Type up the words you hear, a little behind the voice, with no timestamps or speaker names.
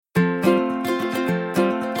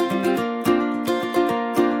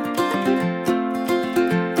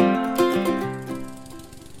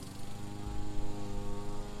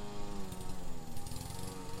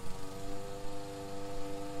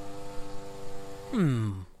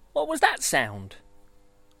What was that sound?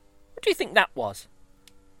 What do you think that was?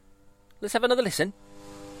 Let's have another listen.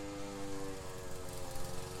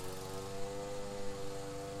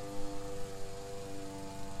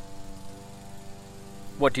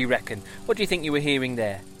 What do you reckon? What do you think you were hearing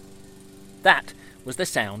there? That was the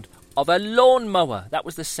sound of a lawnmower. That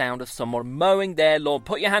was the sound of someone mowing their lawn.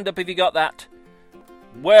 Put your hand up if you got that.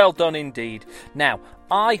 Well done indeed. Now,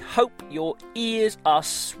 I hope your ears are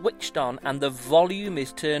switched on and the volume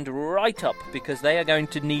is turned right up, because they are going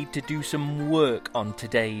to need to do some work on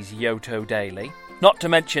today's Yoto Daily. Not to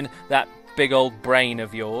mention that big old brain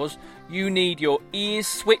of yours. You need your ears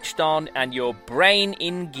switched on and your brain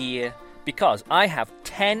in gear, because I have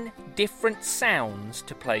 10 different sounds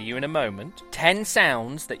to play you in a moment. 10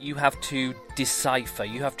 sounds that you have to decipher.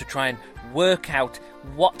 You have to try and work out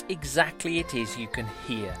what exactly it is you can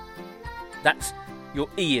hear. That's your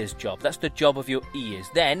ears' job. That's the job of your ears.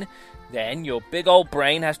 Then your big old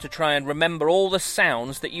brain has to try and remember all the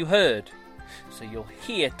sounds that you heard. So you'll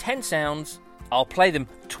hear 10 sounds. I'll play them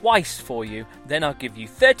twice for you. Then I'll give you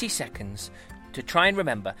 30 seconds to try and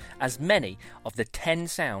remember as many of the 10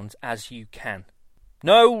 sounds as you can.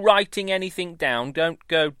 No writing anything down. Don't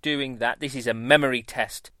go doing that. This is a memory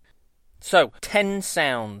test. So, 10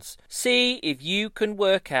 sounds. See if you can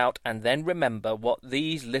work out and then remember what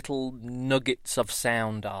these little nuggets of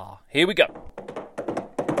sound are. Here we go.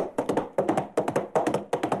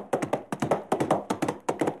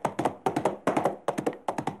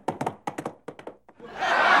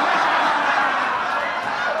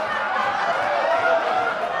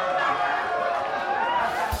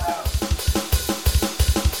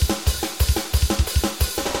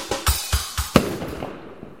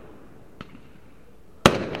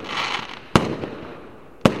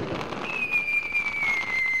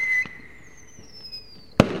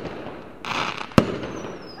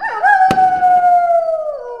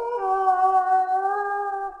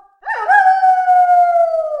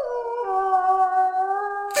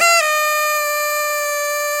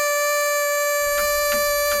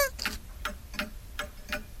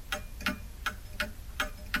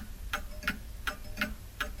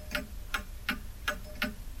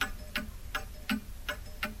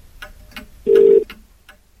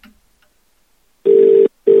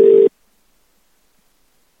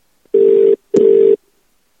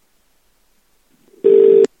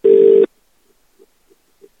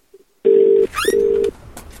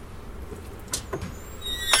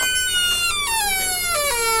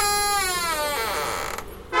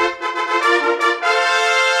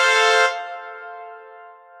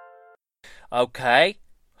 Okay,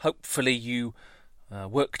 hopefully you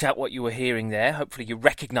worked out what you were hearing there. Hopefully you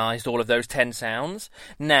recognised all of those 10 sounds.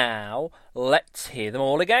 Now, let's hear them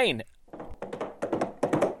all again.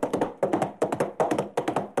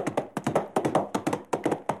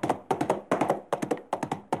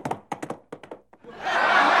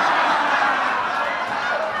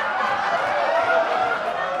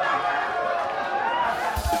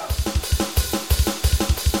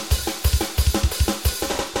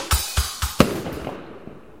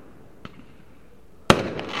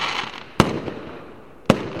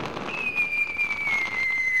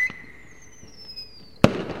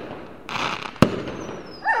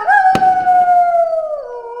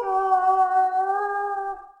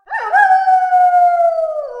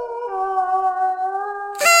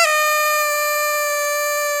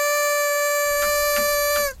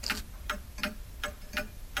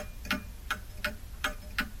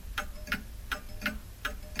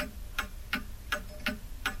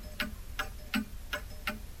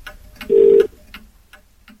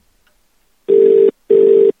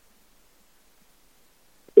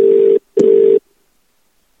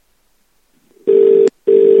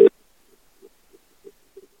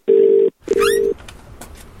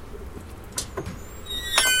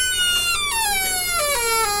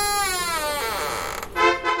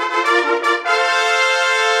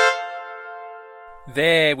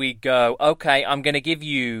 There we go. Okay, I'm going to give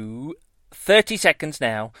you 30 seconds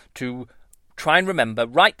now to try and remember.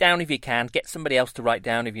 Write down if you can. Get somebody else to write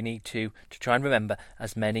down if you need to try and remember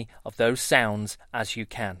as many of those sounds as you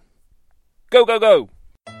can. Go, go, go!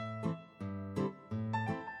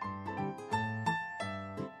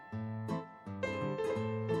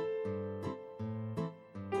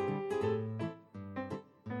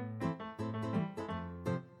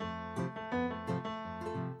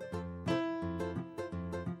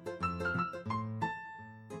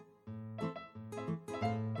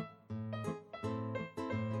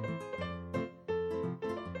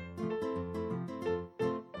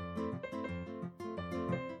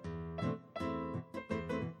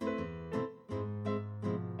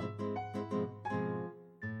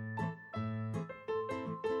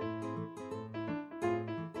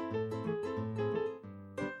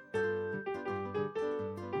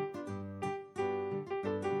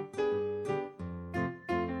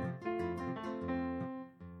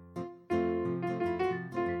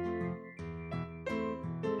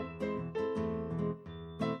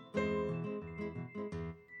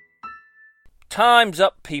 Time's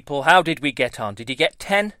up, people. How did we get on? Did you get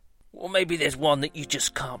 10? Or maybe there's one that you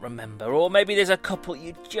just can't remember. Or maybe there's a couple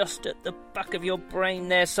you just at the back of your brain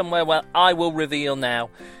there somewhere. Well, I will reveal now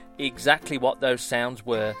exactly what those sounds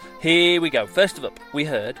were. Here we go. First of all, we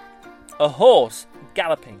heard a horse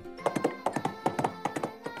galloping.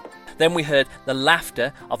 Then we heard the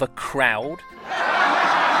laughter of a crowd.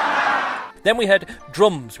 Then we heard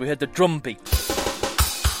drums. We heard the drum beat.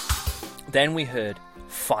 Then we heard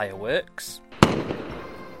fireworks.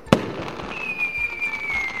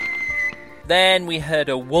 Then we heard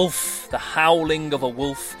a wolf, the howling of a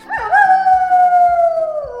wolf.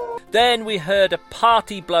 Then we heard a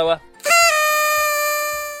party blower.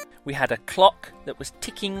 We had a clock that was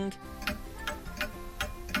ticking.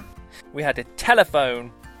 We had a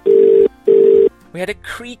telephone. We had a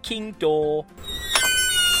creaking door.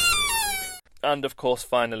 And of course,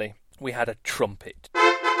 finally, we had a trumpet.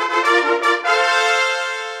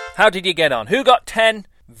 How did you get on? Who got 10?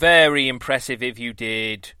 Very impressive if you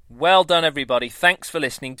did. Well done, everybody. Thanks for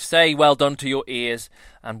listening. Say well done to your ears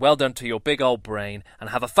and well done to your big old brain, and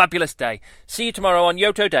have a fabulous day. See you tomorrow on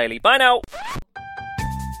Yoto Daily. Bye now.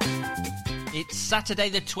 It's Saturday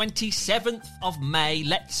the 27th of May.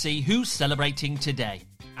 Let's see who's celebrating today.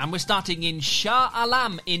 And we're starting in Shah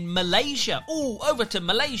Alam in Malaysia. Over to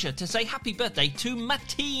Malaysia to say happy birthday to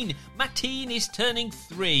Mateen. Mateen is turning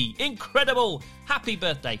 3. Incredible. Happy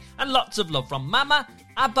birthday. And lots of love from Mama,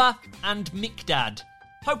 Abba and Mikdad.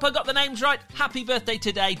 Hope I got the names right. Happy birthday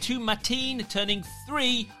today to Mateen, turning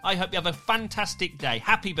 3. I hope you have a fantastic day.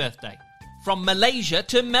 Happy birthday. From Malaysia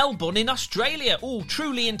to Melbourne in Australia.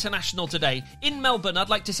 Truly international today. In Melbourne, I'd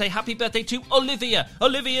like to say happy birthday to Olivia.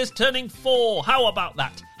 Olivia's turning 4. How about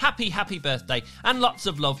that? Happy birthday. And lots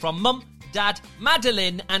of love from Mum, Dad,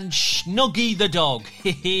 Madeline and Snuggy the dog.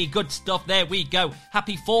 Good stuff. There we go.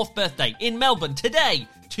 Happy 4th birthday in Melbourne today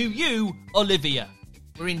to you, Olivia.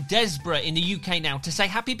 We're in Desborough in the UK now to say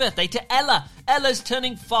happy birthday to Ella. Ella's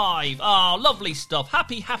turning 5. Lovely stuff.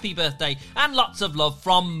 Happy birthday. And lots of love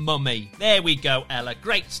from Mummy. There we go, Ella.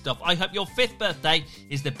 Great stuff. I hope your 5th birthday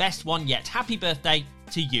is the best one yet. Happy birthday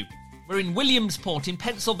to you. We're in Williamsport in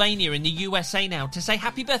Pennsylvania in the USA now to say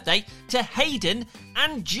happy birthday to Hayden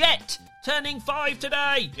and Jet. Turning 5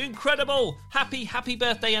 today. Incredible. Happy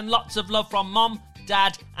birthday and lots of love from Mom,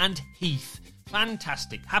 Dad and Heath.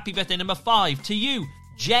 Fantastic. Happy birthday number 5 to you,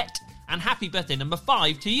 Jet, and happy birthday number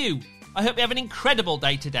 5 to you. I hope you have an incredible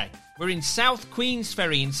day today. We're in South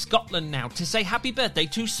Queensferry in Scotland now to say happy birthday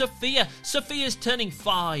to Sophia. Sophia's turning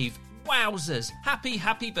 5. Wowzers.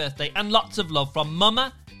 Happy birthday and lots of love from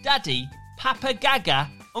Mama, Daddy, Papa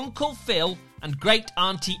Gaga, Uncle Phil and Great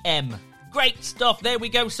Auntie Em. Great stuff. There we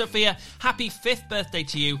go, Sophia. Happy 5th birthday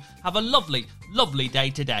to you. Have a lovely day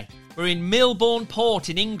today. We're in Millbourne Port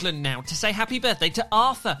in England now to say happy birthday to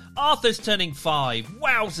Arthur. Arthur's turning 5.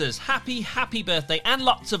 Wowzers. Happy birthday and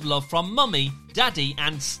lots of love from Mummy, Daddy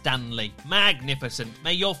and Stanley. Magnificent.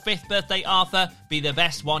 May your 5th birthday, Arthur, be the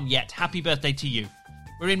best one yet. Happy birthday to you.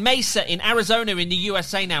 We're in Mesa in Arizona in the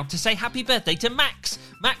USA now to say happy birthday to Max.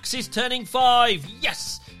 Max is turning 5.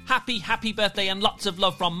 Yes. Happy birthday and lots of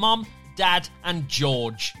love from Mom, Dad and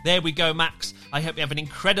George. There we go, Max. I hope you have an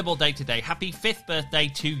incredible day today. Happy 5th birthday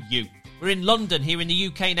to you. We're in London here in the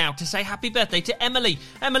UK now to say happy birthday to Emily.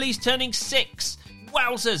 Emily's turning 6.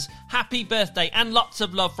 Wowzers. Happy birthday and lots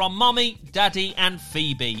of love from Mommy, Daddy and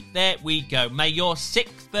Phoebe. There we go. May your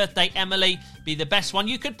 6th birthday, Emily, be the best one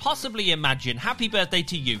you could possibly imagine. Happy birthday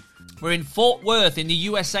to you. We're in Fort Worth in the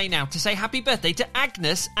USA now to say happy birthday to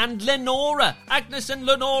Agnes and Lenora. Agnes and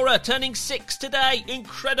Lenora turning 6 today.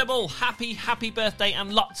 Incredible. Happy birthday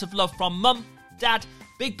and lots of love from Mum, Dad,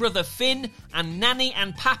 Big Brother Finn and Nanny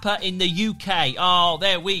and Papa in the UK.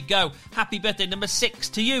 There we go. Happy birthday number 6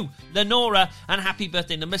 to you, Lenora, and happy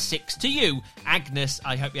birthday number 6 to you, Agnes.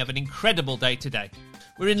 I hope you have an incredible day today.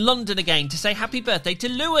 We're in London again to say happy birthday to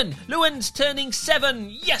Luan. Luan's turning 7.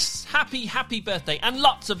 Yes, happy birthday. And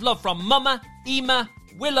lots of love from Mama, Ema,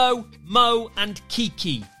 Willow, Mo and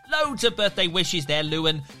Kiki. Loads of birthday wishes there,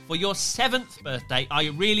 Luan, for your 7th birthday. I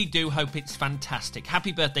really do hope it's fantastic.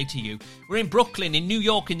 Happy birthday to you. We're in Brooklyn in New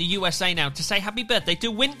York in the USA now to say happy birthday to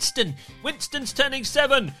Winston. Winston's turning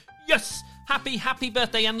 7. Yes. Happy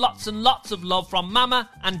birthday and lots of love from Mama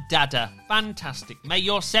and Dada. Fantastic. May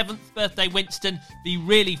your 7th birthday, Winston, be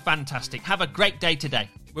really fantastic. Have a great day today.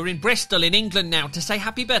 We're in Bristol in England now to say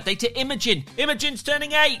happy birthday to Imogen. Imogen's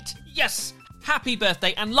turning 8. Yes. Happy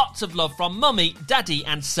birthday and lots of love from Mummy, Daddy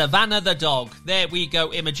and Savannah the dog. There we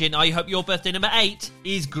go, Imogen. I hope your birthday number 8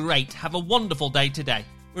 is great. Have a wonderful day today.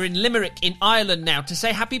 We're in Limerick in Ireland now to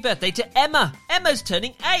say happy birthday to Emma. Emma's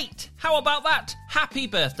turning 8. How about that? Happy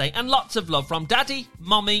birthday and lots of love from Daddy,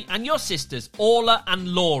 Mommy and your sisters, Orla and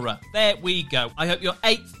Laura. There we go. I hope your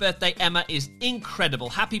 8th birthday, Emma, is incredible.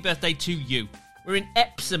 Happy birthday to you. We're in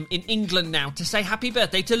Epsom in England now to say happy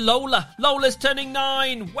birthday to Lola. Lola's turning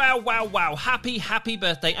 9. Wow, wow, wow. Happy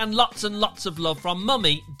birthday and lots of love from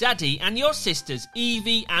Mummy, Daddy and your sisters,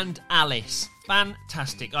 Evie and Alice.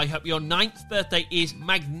 Fantastic. I hope your 9th birthday is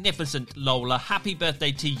magnificent, Lola. Happy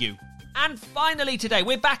birthday to you. And finally today,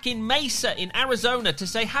 we're back in Mesa in Arizona to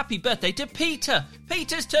say happy birthday to Peter.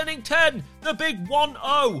 Peter's turning 10, the big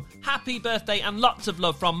 1-0. Happy birthday and lots of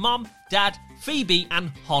love from Mom, Dad, Phoebe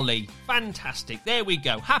and Holly. Fantastic. There we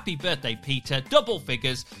go. Happy birthday, Peter. Double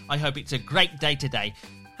figures. I hope it's a great day today.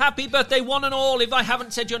 Happy birthday, one and all. If I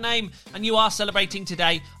haven't said your name and you are celebrating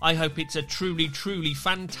today, I hope it's a truly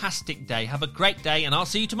fantastic day. Have a great day and I'll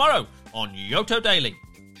see you tomorrow on Yoto Daily.